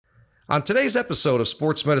On today's episode of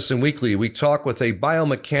Sports Medicine Weekly, we talk with a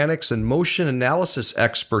biomechanics and motion analysis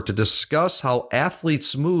expert to discuss how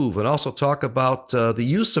athletes move and also talk about the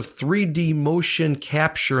use of 3D motion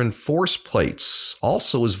capture and force plates.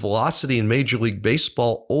 Also, is velocity in Major League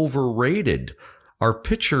Baseball overrated? Are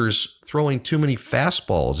pitchers throwing too many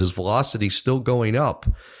fastballs? Is velocity still going up?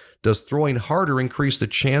 Does throwing harder increase the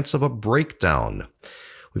chance of a breakdown?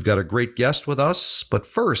 We've got a great guest with us, but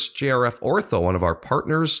first, JRF Ortho, one of our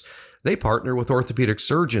partners. They partner with orthopedic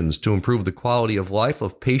surgeons to improve the quality of life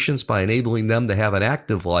of patients by enabling them to have an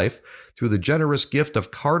active life through the generous gift of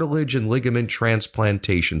cartilage and ligament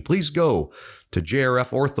transplantation. Please go to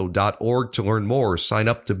jrfortho.org to learn more. Sign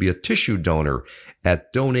up to be a tissue donor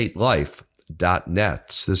at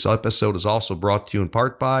donatelife.net. This episode is also brought to you in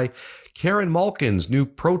part by Karen Malkin's new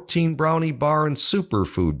Protein Brownie Bar and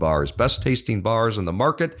Superfood Bars. Best tasting bars on the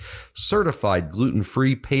market. Certified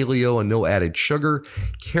gluten-free, paleo, and no added sugar.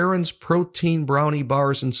 Karen's Protein Brownie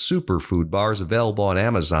Bars and Superfood Bars available on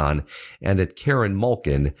Amazon and at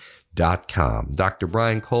KarenMalkin.com. Dr.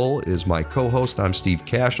 Brian Cole is my co-host. I'm Steve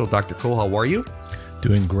Cashel. Dr. Cole, how are you?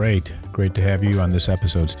 Doing great. Great to have you on this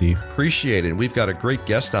episode, Steve. Appreciate it. We've got a great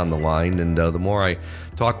guest on the line, and the more I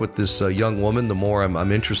talk with this young woman, the more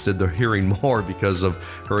I'm interested in hearing more because of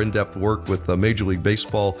her in-depth work with Major League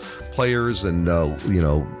Baseball players and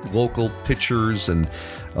local pitchers, and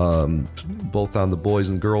both on the boys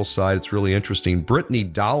and girls side. It's really interesting. Brittany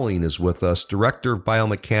Dowling is with us, Director of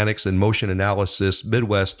Biomechanics and Motion Analysis,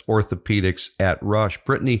 Midwest Orthopedics at Rush.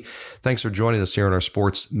 Brittany, thanks for joining us here on our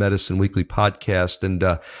Sports Medicine Weekly podcast. And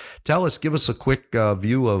give us a quick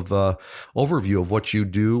overview of what you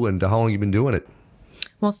do and how long you've been doing it.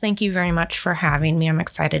 Well, thank you very much for having me. I'm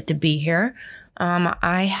excited to be here.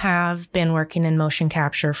 I have been working in motion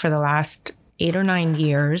capture for the last 8 or 9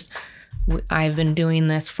 years. I've been doing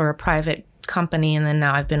this for a private company, and then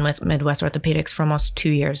now I've been with Midwest Orthopedics for almost 2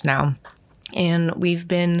 years now. And we've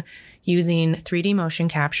been using 3D motion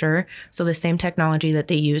capture, so the same technology that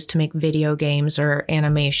they use to make video games or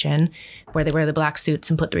animation, where they wear the black suits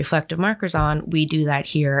and put the reflective markers on, we do that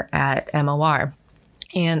here at MOR.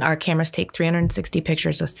 And our cameras take 360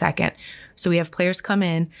 pictures a second. So we have players come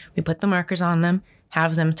in, we put the markers on them,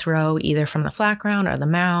 have them throw either from the flat ground or the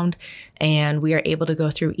mound, and we are able to go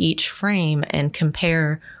through each frame and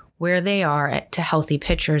compare where they are to healthy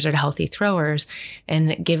pitchers or to healthy throwers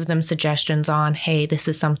and give them suggestions on, hey, this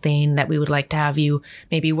is something that we would like to have you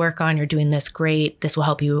maybe work on. You're doing this great. This will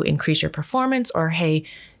help you increase your performance. Or, hey,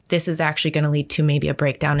 this is actually going to lead to maybe a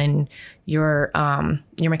breakdown in your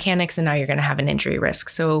mechanics, and now you're going to have an injury risk.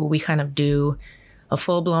 So we kind of do a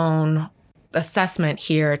full-blown assessment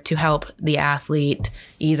here to help the athlete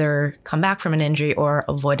either come back from an injury or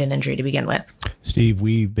avoid an injury to begin with. Steve,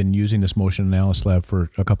 we've been using this motion analysis lab for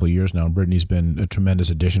a couple of years now, and Brittany's been a tremendous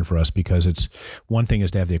addition for us because it's one thing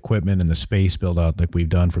is to have the equipment and the space built out like we've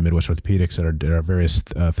done for Midwest Orthopedics at our various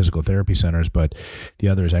physical therapy centers, but the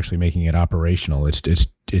other is actually making it operational. It's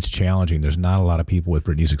challenging. There's not a lot of people with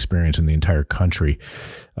Brittany's experience in the entire country.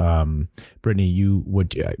 Brittany, you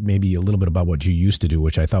would maybe a little bit about what you used to do,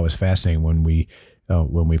 which I thought was fascinating when we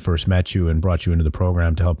first met you and brought you into the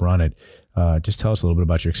program to help run it. Just tell us a little bit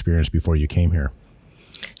about your experience before you came here.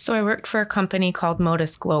 So I worked for a company called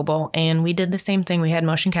Modus Global, and we did the same thing. We had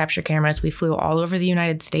motion capture cameras. We flew all over the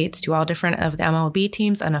United States to all different of the MLB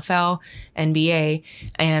teams, NFL, NBA,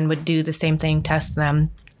 and would do the same thing, test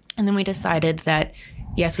them. And then we decided that,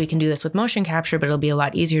 yes, we can do this with motion capture, but it'll be a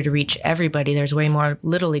lot easier to reach everybody. There's way more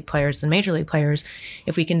Little League players than Major League players.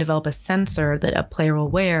 If we can develop a sensor that a player will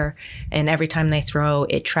wear, and every time they throw,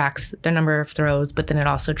 it tracks their number of throws, but then it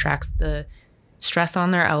also tracks the stress on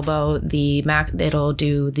their elbow, it'll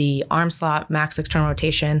do the arm slot, max external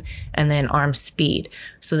rotation, and then arm speed.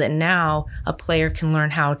 So that now a player can learn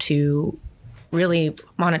how to really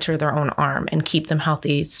monitor their own arm and keep them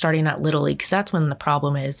healthy starting at Little League, because that's when the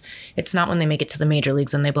problem is. It's not when they make it to the major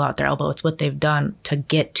leagues and they blow out their elbow. It's what they've done to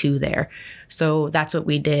get to there. So that's what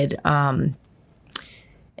we did. And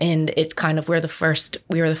it kind of, we were the first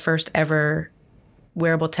ever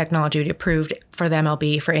wearable technology approved for the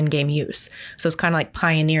MLB for in-game use. So it's kind of like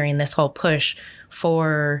pioneering this whole push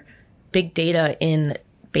for big data in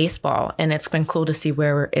baseball. And it's been cool to see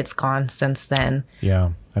where it's gone since then.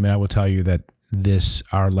 Yeah. I mean, I will tell you that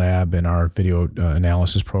our lab and our video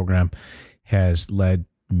analysis program has led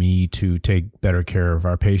me to take better care of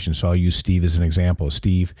our patients. So I'll use Steve as an example.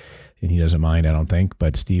 Steve and he doesn't mind, I don't think.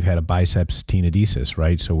 But Steve had a biceps tenodesis,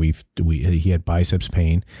 right? So he had biceps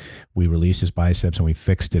pain. We released his biceps and we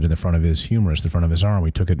fixed it in the front of his humerus, the front of his arm.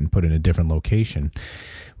 We took it and put it in a different location.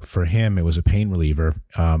 For him, it was a pain reliever,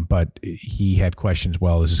 but he had questions.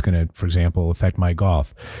 Well, is this going to, for example, affect my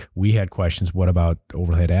golf? We had questions. What about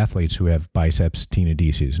overhead athletes who have biceps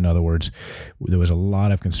tenodesis? In other words, there was a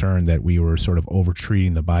lot of concern that we were sort of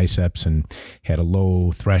over-treating the biceps and had a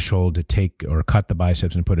low threshold to take or cut the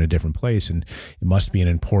biceps and put it in a different place. And it must be an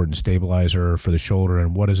important stabilizer for the shoulder.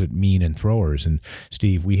 And what does it mean in throwers? And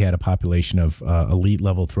Steve, we had a population of elite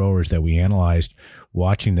level throwers that we analyzed,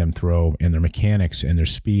 watching them throw and their mechanics and their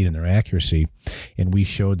speed and their accuracy. And we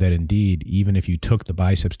showed that indeed, even if you took the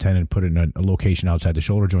biceps tendon and put it in a location outside the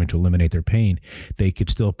shoulder joint to eliminate their pain, they could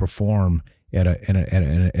still perform at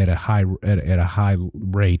a high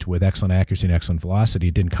rate with excellent accuracy and excellent velocity.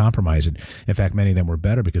 It didn't compromise it. In fact, many of them were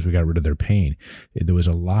better because we got rid of their pain. There was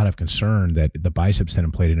a lot of concern that the biceps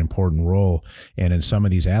tendon played an important role, and in some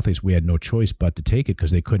of these athletes, we had no choice but to take it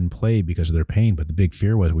because they couldn't play because of their pain. But the big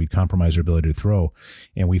fear was we'd compromise their ability to throw,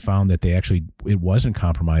 and we found that it wasn't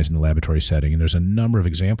compromised in the laboratory setting. And there's a number of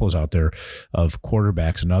examples out there of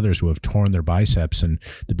quarterbacks and others who have torn their biceps, and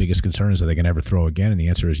the biggest concern is that they can never throw again. And the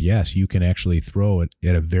answer is yes, you can actually throw it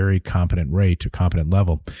at a very competent rate, a competent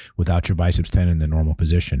level, without your biceps tendon in the normal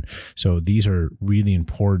position. So these are really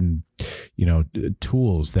important,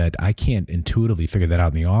 tools that I can't intuitively figure that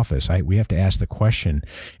out in the office. We have to ask the question,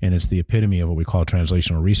 and it's the epitome of what we call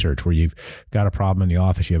translational research, where you've got a problem in the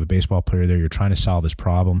office, you have a baseball player there, you're trying to solve this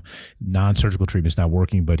problem, non-surgical treatment's not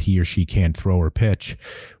working, but he or she can't throw or pitch.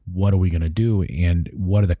 What are we going to do, and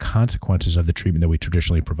what are the consequences of the treatment that we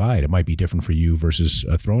traditionally provide? It might be different for you versus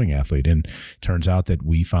a throwing athlete, and it turns out that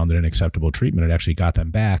we found that an acceptable treatment, it actually got them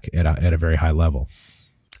back at a very high level.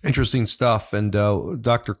 Interesting stuff. And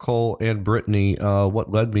Dr. Cole and Brittany,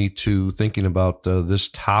 what led me to thinking about this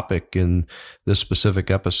topic in this specific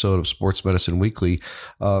episode of Sports Medicine Weekly,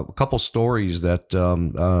 a couple stories that,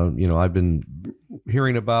 I've been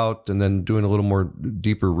hearing about and then doing a little more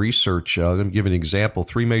deeper research. Let me give you an example.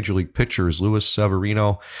 3 major league pitchers, Luis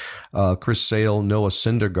Severino, Chris Sale, Noah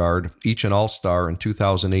Syndergaard, each an all-star in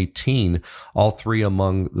 2018, all three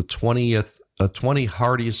among the 20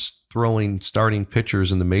 hardest throwing starting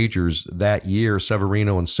pitchers in the majors that year.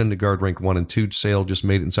 Severino and Syndergaard ranked 1 and 2. Sale just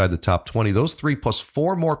made it inside the top 20. Those 3 plus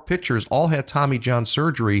 4 more pitchers all had Tommy John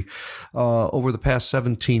surgery over the past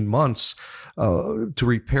 17 months to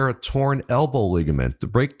repair a torn elbow ligament. The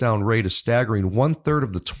breakdown rate is staggering. 1/3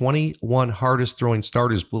 of the 21 hardest throwing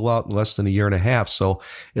starters blew out in less than a year and a half. So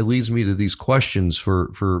it leads me to these questions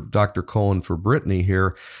for Dr. Cole and for Brittany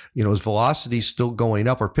here. Is velocity still going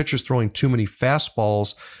up? Are pitchers throwing too many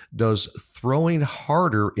fastballs? Does throwing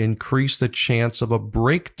harder increase the chance of a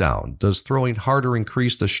breakdown? Does throwing harder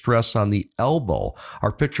increase the stress on the elbow?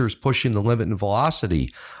 Are pitchers pushing the limit in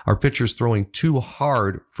velocity? Are pitchers throwing too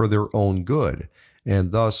hard for their own good?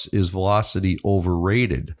 And thus, is velocity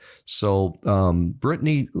overrated? So,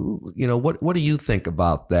 Brittany, what do you think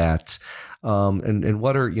about that? And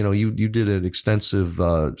what are, you did an extensive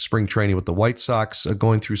spring training with the White Sox,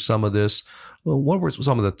 going through some of this. Well, what was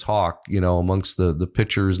some of the talk, amongst the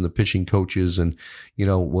pitchers and the pitching coaches, and,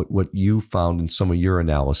 what you found in some of your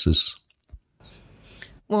analysis?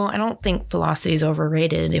 Well, I don't think velocity is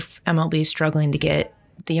overrated. If MLB is struggling to get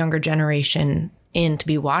the younger generation in to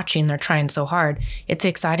be watching, they're trying so hard. It's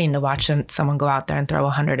exciting to watch someone go out there and throw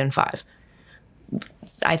 105.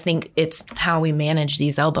 I think it's how we manage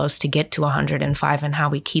these elbows to get to 105 and how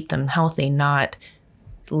we keep them healthy, not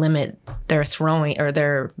limit their throwing or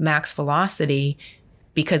their max velocity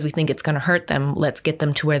because we think it's going to hurt them. Let's get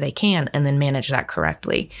them to where they can and then manage that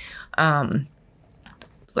correctly.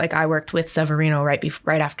 Like I worked with Severino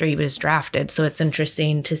right after he was drafted. So it's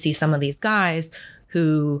interesting to see some of these guys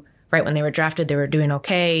who right when they were drafted, they were doing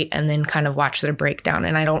okay, and then kind of watch their breakdown.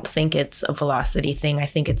 And I don't think it's a velocity thing. I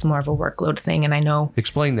think it's more of a workload thing. And I know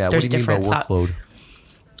explain that. What do you mean by workload?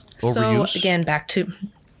 Overuse? So again, back to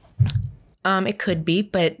it could be,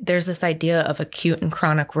 but there's this idea of acute and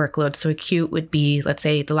chronic workload. So acute would be, let's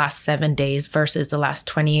say, the last 7 days versus the last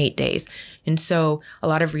 28 days. And so a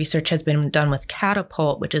lot of research has been done with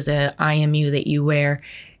Catapult, which is a IMU that you wear,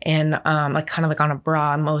 and kind of like on a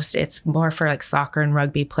bra. It's more for like soccer and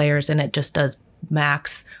rugby players, and it just does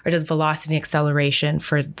does velocity and acceleration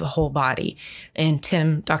for the whole body. And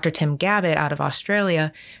Dr. Tim Gabbett out of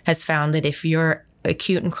Australia has found that if your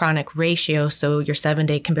acute and chronic ratio, so your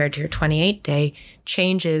 7-day compared to your 28-day,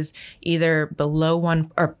 changes either below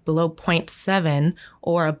 1 or below 0.7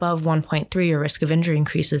 or above 1.3, your risk of injury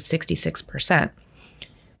increases 66%.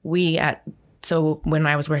 So when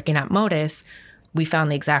I was working at Modis, we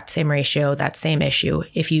found the exact same ratio, that same issue.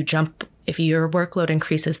 If your workload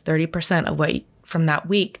increases 30% of what from that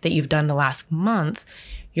week that you've done the last month,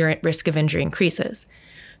 your risk of injury increases.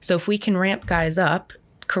 So if we can ramp guys up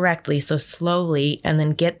correctly, so slowly, and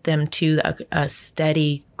then get them to a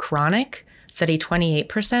steady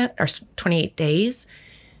 28% or 28 days,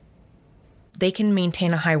 they can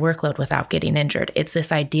maintain a high workload without getting injured. It's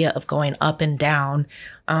this idea of going up and down.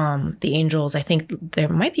 The Angels, I think they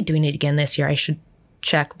might be doing it again this year. I should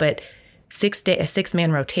check, but a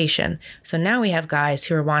 6-man rotation. So now we have guys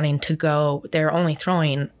who are wanting to go, they're only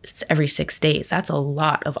throwing every 6 days. That's a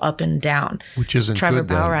lot of up and down. Which isn't Trevor good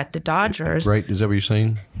Bauer then. at the Dodgers. Right? Is that what you're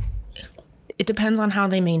saying? It depends on how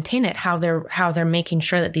they maintain it, how they're making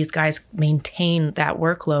sure that these guys maintain that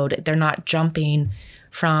workload. They're not jumping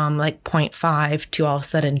from like 0.5 to all of a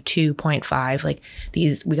sudden 2.5. Like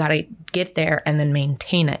these, we got to get there and then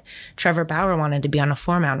maintain it. Trevor Bauer wanted to be on a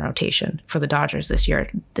 4-man rotation for the Dodgers this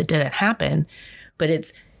year. That didn't happen, but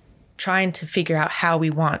it's trying to figure out how we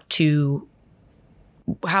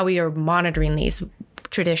are monitoring these.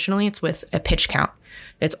 Traditionally, it's with a pitch count.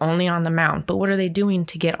 It's only on the mound. But what are they doing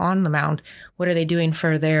to get on the mound? What are they doing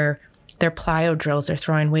for their plyo drills? They're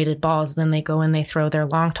throwing weighted balls. Then they go and they throw their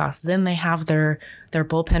long toss. Then they have their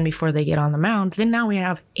bullpen before they get on the mound. Then now we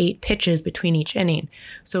have 8 pitches between each inning.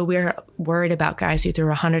 So we're worried about guys who threw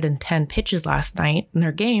 110 pitches last night in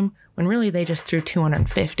their game when really they just threw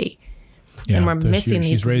 250. Yeah, and we're missing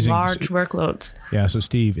these large workloads. Yeah, so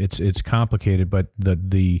Steve, it's complicated, but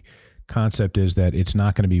the concept is that it's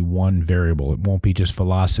not going to be one variable. It won't be just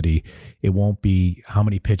velocity. It won't be how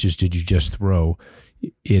many pitches did you just throw.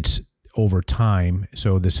 It's over time.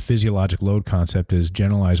 So this physiologic load concept is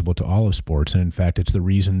generalizable to all of sports. And in fact, it's the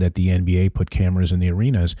reason that the NBA put cameras in the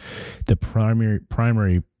arenas. The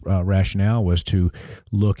primary rationale was to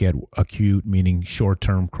look at acute, meaning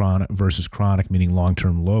short-term chronic versus chronic, meaning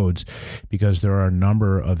long-term loads, because there are a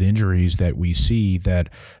number of injuries that we see that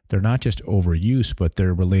they're not just overuse, but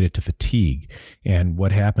they're related to fatigue. And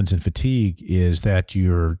what happens in fatigue is that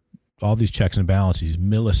all these checks and balances,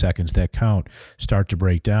 milliseconds that count, start to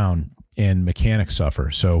break down and mechanics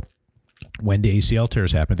suffer. So when do ACL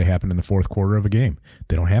tears happen? They happen in the fourth quarter of a game.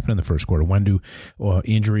 They don't happen in the first quarter. When do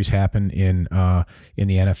injuries happen in the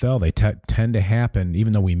NFL? They tend to happen,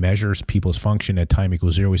 even though we measure people's function at time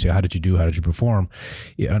equals 0. We say, how did you do? How did you perform?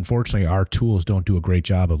 Unfortunately, our tools don't do a great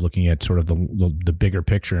job of looking at sort of the bigger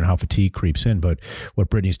picture and how fatigue creeps in. But what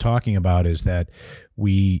Brittany's talking about is that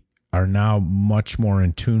we are now much more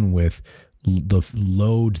in tune with the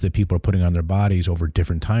loads that people are putting on their bodies over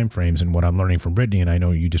different time frames. And what I'm learning from Brittany, and I know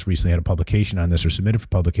you just recently had a publication on this or submitted for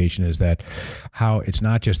publication, is that how it's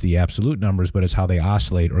not just the absolute numbers, but it's how they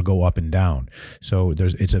oscillate or go up and down. So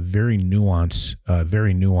it's a very nuanced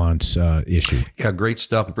issue. Yeah, great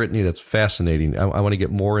stuff, Brittany. That's fascinating. I want to get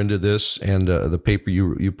more into this and the paper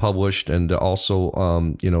you published, and also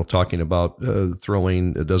talking about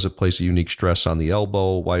throwing. Does it place a unique stress on the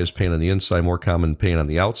elbow? Why is pain on the inside more common than pain on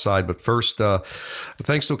the outside? But first,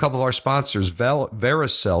 thanks to a couple of our sponsors.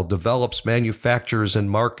 Vericel develops, manufactures, and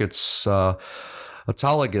markets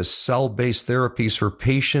autologous cell-based therapies for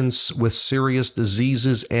patients with serious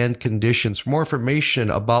diseases and conditions. For more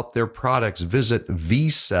information about their products, visit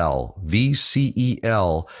VCEL.com.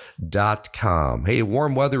 Hey,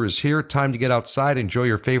 warm weather is here. Time to get outside, enjoy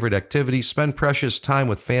your favorite activity, spend precious time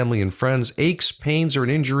with family and friends. Aches, pains, or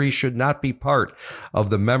an injury should not be part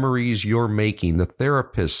of the memories you're making. The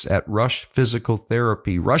therapists at Rush Physical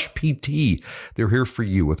Therapy, Rush PT, they're here for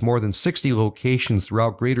you. With more than 60 locations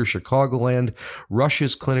throughout greater Chicagoland,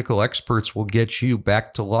 Rush's clinical experts will get you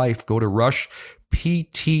back to life. Go to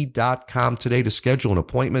rushpt.com today to schedule an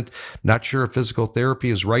appointment. Not sure if physical therapy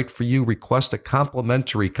is right for you? Request a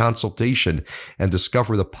complimentary consultation and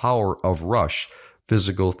discover the power of Rush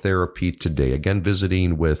Physical Therapy today. Again,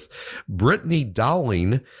 visiting with Brittany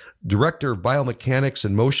Dowling, Director of Biomechanics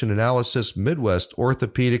and Motion Analysis, Midwest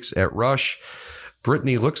Orthopedics at Rush.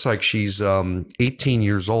 Brittany looks like she's 18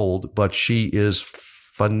 years old, but she is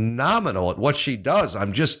phenomenal at what she does.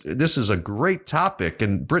 This is a great topic.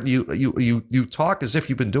 And Brittany, you talk as if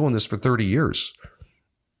you've been doing this for 30 years.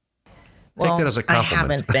 Take that as a compliment. I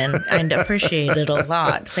haven't been, and appreciate it a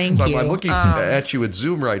lot. Thank you. I'm looking at you at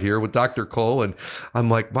Zoom right here with Dr. Cole, and I'm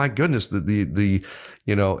like, my goodness, the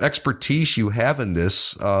expertise you have in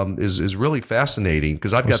this is really fascinating,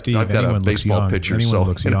 because I've got a baseball pitcher.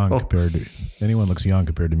 Anyone looks young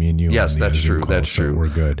compared to me and you. Yes, that's true. That's true. We're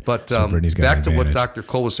good. But back to what Dr.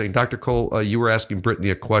 Cole was saying. Dr. Cole, you were asking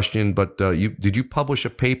Brittany a question, but did you publish a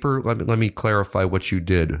paper? Let me clarify what you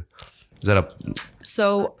did. Is that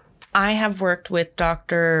So I have worked with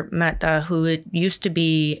Dr. Mehta, who used to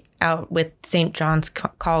be out with St. John's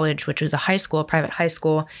College, which was a high school, a private high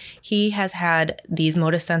school. He has had these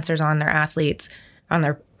Motus sensors on their athletes, on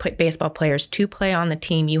their baseball players. To play on the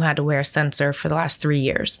team, you had to wear a sensor for the last 3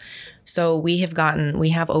 years. So we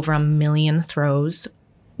have over 1 million throws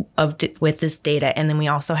with this data, and then we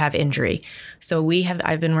also have injury. So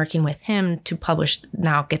I've been working with him to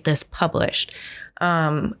get this published.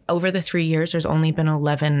 Over the 3 years, there's only been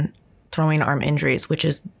 11 throwing arm injuries, which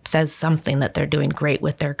says something that they're doing great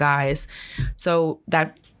with their guys. So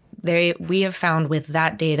that we have found with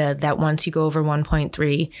that data that once you go over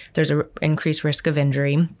 1.3, there's an increased risk of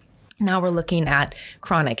injury. Now we're looking at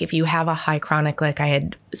chronic. If you have a high chronic, like I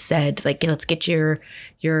had said, like let's get your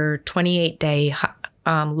 28-day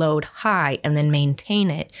load high and then maintain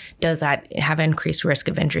it. Does that have an increased risk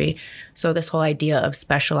of injury? So this whole idea of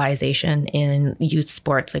specialization in youth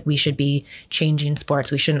sports, like we should be changing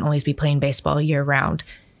sports. We shouldn't always be playing baseball year round.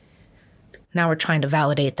 Now we're trying to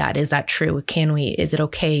validate that. Is that true? Is it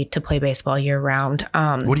okay to play baseball year round?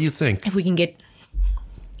 What do you think? If we can get...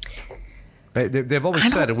 They've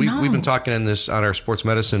always said, and we've been talking on our Sports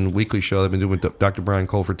Medicine Weekly show. I've been doing with Dr. Brian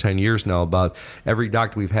Cole for 10 years now. About every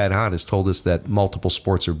doctor we've had on has told us that multiple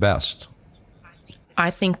sports are best.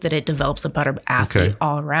 I think that it develops a better athlete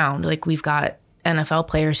all around. Like we've got NFL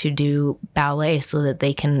players who do ballet so that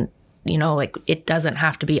they can, it doesn't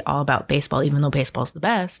have to be all about baseball, even though baseball's the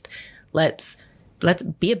best. Let's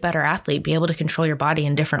be a better athlete, be able to control your body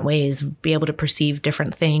in different ways, be able to perceive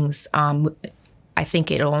different things. I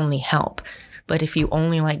think it'll only help. But if you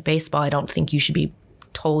only like baseball, I don't think you should be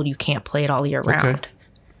told you can't play it all year round.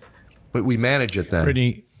 But we manage it then.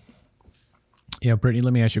 Brittany,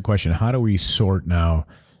 let me ask you a question. How do we sort now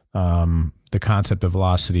the concept of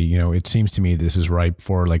velocity? It seems to me this is ripe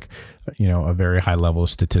for a very high level of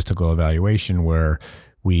statistical evaluation where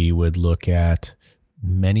we would look at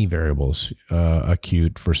many variables,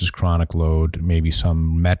 acute versus chronic load, maybe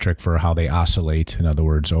some metric for how they oscillate, in other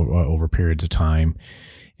words, over periods of time,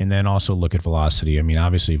 and then also look at velocity. I mean,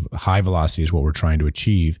 obviously, high velocity is what we're trying to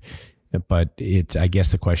achieve, but I guess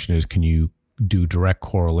the question is, can you do direct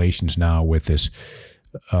correlations now with this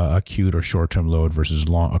acute or short-term load versus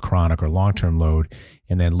a chronic or long-term load,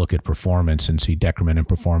 and then look at performance and see decrement in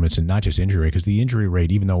performance and not just injury rate? Because the injury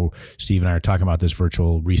rate, even though Steve and I are talking about this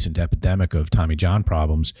virtual recent epidemic of Tommy John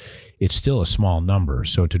problems, it's still a small number.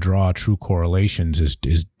 So to draw true correlations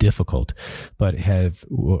is difficult. But have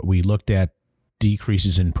we looked at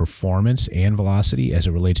decreases in performance and velocity as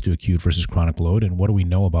it relates to acute versus chronic load? And what do we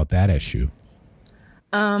know about that issue?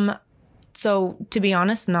 So to be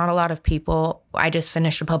honest, not a lot of people. I just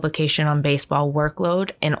finished a publication on baseball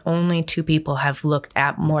workload, and only 2 people have looked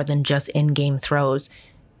at more than just in-game throws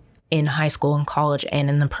in high school and college and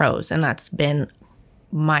in the pros. And that's been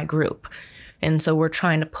my group. And so we're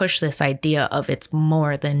trying to push this idea of it's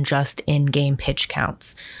more than just in-game pitch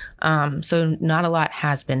counts. So not a lot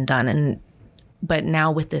has been done. But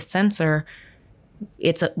now with this sensor,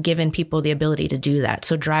 it's given people the ability to do that.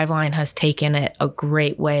 So Driveline has taken it a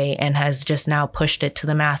great way and has just now pushed it to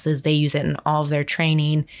the masses. They use it in all of their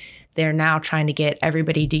training. They're now trying to get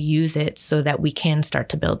everybody to use it so that we can start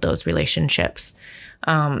to build those relationships.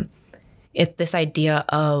 This idea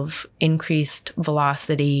of increased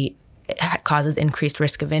velocity causes increased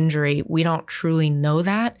risk of injury, we don't truly know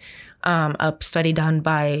that. A study done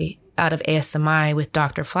out of ASMI with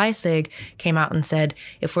Dr. Fleissig came out and said,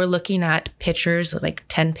 if we're looking at pitchers, like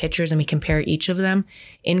 10 pitchers, and we compare each of them,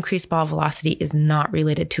 increased ball velocity is not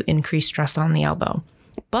related to increased stress on the elbow.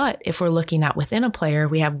 But if we're looking at within a player,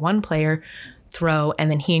 we have one player throw and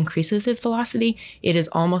then he increases his velocity, it is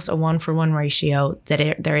almost a 1-for-1 ratio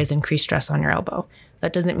that there is increased stress on your elbow.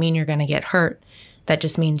 That doesn't mean you're going to get hurt. That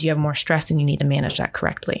just means you have more stress and you need to manage that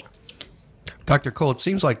correctly. Dr. Cole, it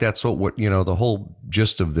seems like that's what the whole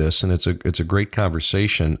gist of this, and it's a great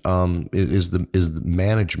conversation. Is the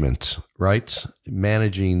management, right?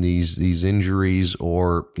 Managing these injuries,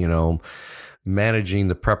 or managing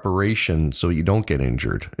the preparation so you don't get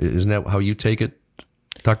injured. Isn't that how you take it,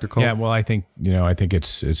 Dr. Cole? Yeah. Well, I think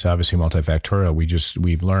it's obviously multifactorial.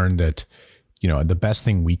 We've learned that the best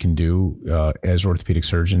thing we can do as orthopedic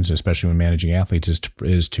surgeons, especially when managing athletes,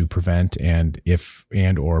 is to prevent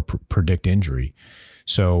or predict injury.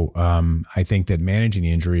 So I think that managing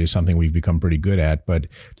the injury is something we've become pretty good at. But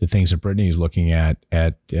the things that Brittany is looking at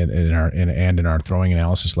in our throwing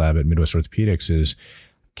analysis lab at Midwest Orthopedics is,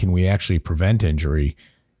 can we actually prevent injury?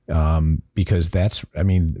 Because that's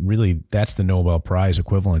the Nobel Prize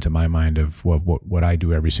equivalent in my mind of what I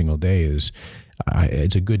do every single day is.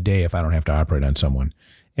 It's a good day if I don't have to operate on someone.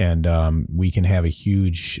 And we can have a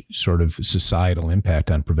huge sort of societal impact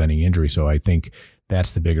on preventing injury. So I think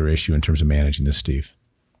that's the bigger issue in terms of managing this, Steve.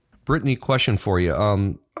 Brittany, question for you.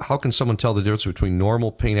 How can someone tell the difference between normal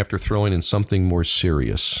pain after throwing and something more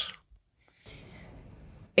serious?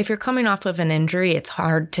 If you're coming off of an injury, it's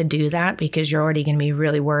hard to do that because you're already going to be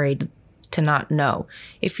really worried to not know.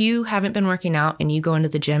 If you haven't been working out and you go into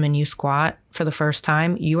the gym and you squat for the first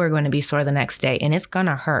time, you are going to be sore the next day, and it's going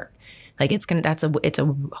to hurt. Like it's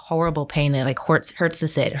a horrible pain. It like hurts to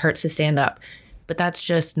sit, it hurts to stand up. But that's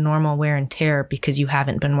just normal wear and tear because you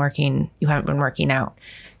haven't been working out.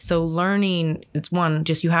 So learning, it's one,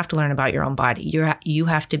 just you have to learn about your own body. You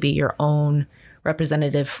have to be your own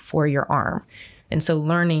representative for your arm. And so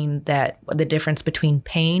learning that the difference between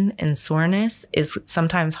pain and soreness is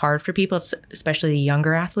sometimes hard for people, especially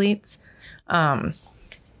younger athletes.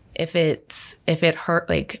 If it hurt,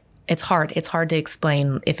 like it's hard to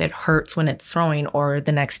explain if it hurts when it's throwing or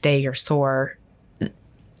the next day you're sore.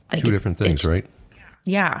 Like Two different things, right?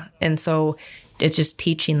 Yeah. And so it's just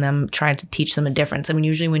trying to teach them a difference. I mean,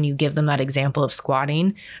 usually when you give them that example of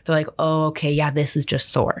squatting, they're like, oh, okay, yeah, this is just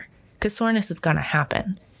sore. Because soreness is going to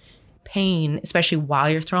happen. Pain, especially while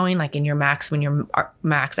you're throwing, like in your max, when you're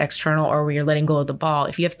max external or where you're letting go of the ball,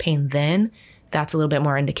 if you have pain then, that's a little bit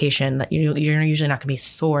more indication that you're usually not going to be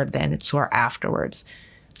sore then. It's sore afterwards.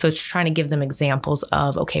 So it's trying to give them examples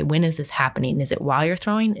of, okay, when is this happening? Is it while you're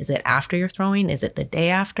throwing? Is it after you're throwing? Is it the day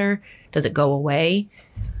after? Does it go away?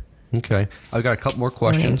 Okay. I've got a couple more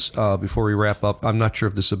questions before we wrap up. I'm not sure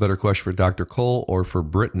if this is a better question for Dr. Cole or for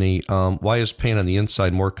Brittany. Why is pain on the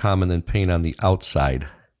inside more common than pain on the outside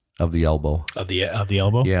of the elbow? Of the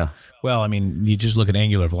elbow? Yeah. Well, I mean, you just look at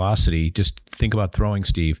angular velocity. Just think about throwing,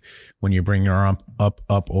 Steve. When you bring your arm up,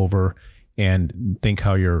 over, and think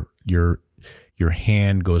how your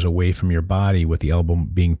hand goes away from your body with the elbow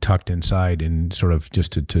being tucked inside, and sort of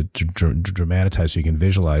just to dramatize so you can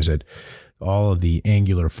visualize it. All of the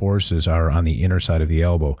angular forces are on the inner side of the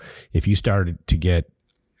elbow. If you started to get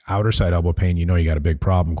outer side elbow pain, you got a big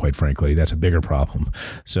problem, quite frankly. That's a bigger problem.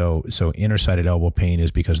 So inner sided elbow pain is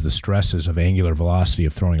because the stresses of angular velocity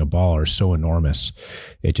of throwing a ball are so enormous.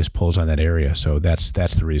 It just pulls on that area. So that's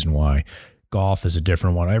the reason why. Golf is a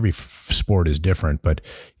different one. Every sport is different, but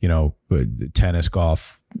tennis,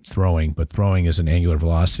 golf, throwing, but throwing is an angular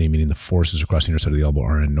velocity, meaning the forces across the inner side of the elbow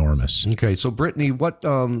are enormous. Okay, so Brittany, what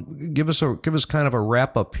give us kind of a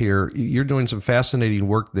wrap up here. You're doing some fascinating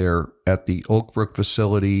work there at the Oak Brook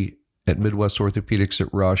facility at Midwest Orthopedics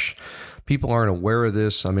at Rush. People aren't aware of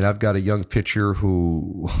this. I mean, I've got a young pitcher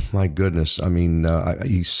who, my goodness, I mean,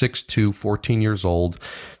 he's 6'2", 14 years old.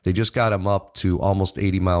 They just got him up to almost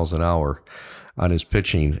 80 miles an hour on his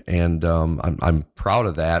pitching, and I'm proud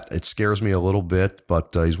of that. It scares me a little bit,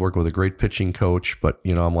 but he's working with a great pitching coach. But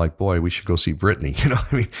I'm like, boy, we should go see Brittany.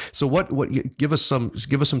 I mean, so what? Give us some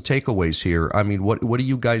takeaways here. I mean, what are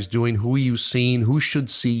you guys doing? Who are you seeing? Who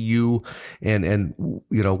should see you? And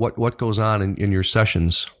what goes on in your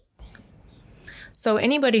sessions? So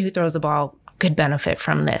anybody who throws a ball could benefit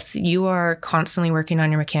from this. You are constantly working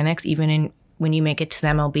on your mechanics, even when you make it to the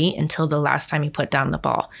MLB, until the last time you put down the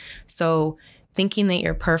ball. So thinking that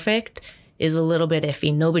you're perfect is a little bit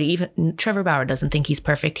iffy. Even Trevor Bauer doesn't think he's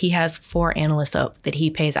perfect. He has 4 analysts that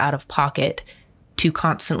he pays out of pocket to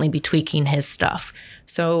constantly be tweaking his stuff.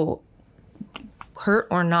 So hurt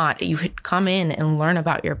or not, you could come in and learn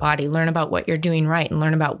about your body, learn about what you're doing right, and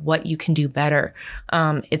learn about what you can do better.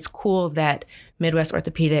 It's cool that Midwest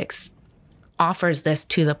Orthopedics offers this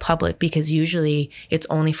to the public, because usually it's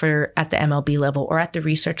only for at the MLB level or at the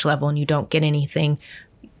research level, and you don't get anything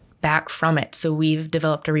back from it. So we've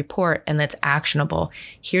developed a report, and that's actionable.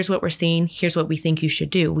 Here's what we're seeing. Here's what we think you should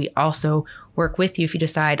do. We also work with you if you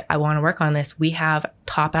decide, I want to work on this. We have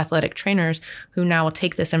top athletic trainers who now will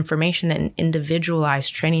take this information and individualize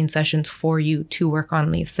training sessions for you to work on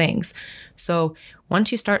these things. So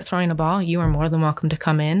once you start throwing a ball, you are more than welcome to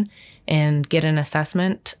come in and get an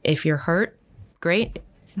assessment. If you're hurt, great.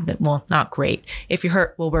 Well, not great. If you're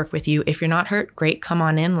hurt, we'll work with you. If you're not hurt, great. Come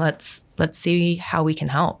on in. Let's see how we can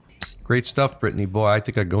help. Great stuff, Brittany. Boy, I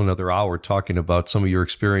think I'd go another hour talking about some of your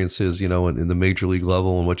experiences, in the major league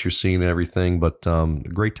level and what you're seeing and everything. But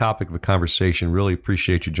great topic of a conversation. Really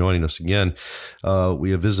appreciate you joining us again.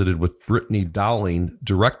 We have visited with Brittany Dowling,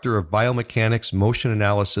 Director of Biomechanics, Motion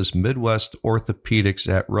Analysis, Midwest Orthopedics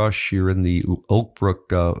at Rush. You're in the Oak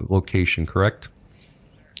Brook location, correct?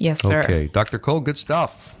 Yes, sir. Okay. Dr. Cole, good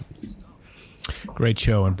stuff. Great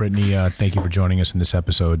show. And Brittany, thank you for joining us in this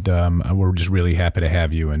episode. We're just really happy to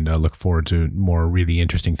have you, and look forward to more really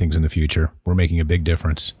interesting things in the future. We're making a big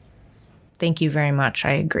difference. thank you very much.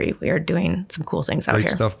 I agree. We are doing some cool things out Great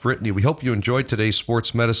here. stuff, Brittany. We hope you enjoyed today's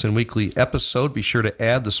Sports Medicine Weekly episode. Be sure to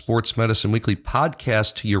add the Sports Medicine Weekly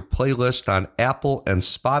podcast to your playlist on Apple and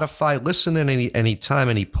Spotify. Listen in any time,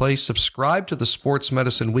 any place. Subscribe to the Sports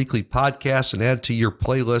Medicine Weekly podcast and add to your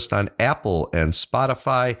playlist on Apple and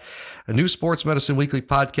Spotify. A new Sports Medicine Weekly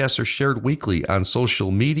podcasts are shared weekly on social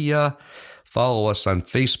media. Follow us on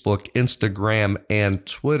Facebook, Instagram, and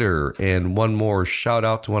Twitter. And one more shout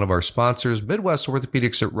out to one of our sponsors, Midwest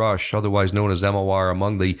Orthopedics at Rush, otherwise known as MOR,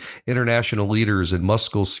 among the international leaders in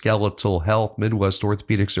musculoskeletal health. Midwest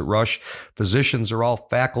Orthopedics at Rush. Physicians are all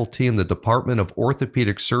faculty in the Department of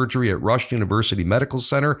Orthopedic Surgery at Rush University Medical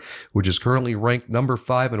Center, which is currently ranked number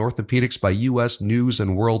 5 in orthopedics by U.S. News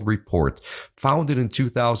and World Report. Founded in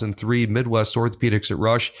 2003, Midwest Orthopedics at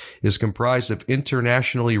Rush is comprised of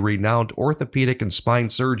internationally renowned orthopedic and spine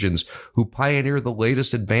surgeons who pioneer the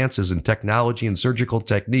latest advances in technology and surgical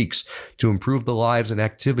techniques to improve the lives and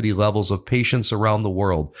activity levels of patients around the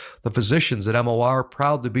world. The physicians at MOR are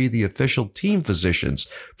proud to be the official team physicians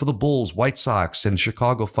for the Bulls, White Sox, and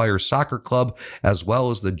Chicago Fire Soccer Club, as well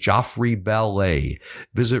as the Joffrey Ballet.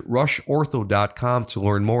 Visit rushortho.com to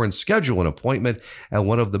learn more and schedule an appointment at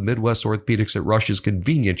one of the Midwest Orthopedics at Rush's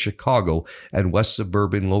convenient Chicago and West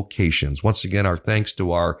Suburban locations. Once again, our thanks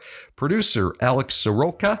to our producer, Alex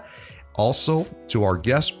Soroka. Also to our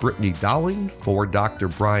guest, Brittany Dowling. For Dr.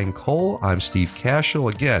 Brian Cole, I'm Steve Cashel.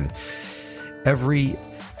 Again, every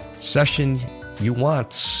session you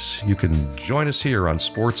want, you can join us here on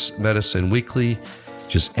Sports Medicine Weekly.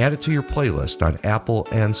 Just add it to your playlist on Apple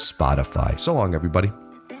and Spotify. So long, everybody.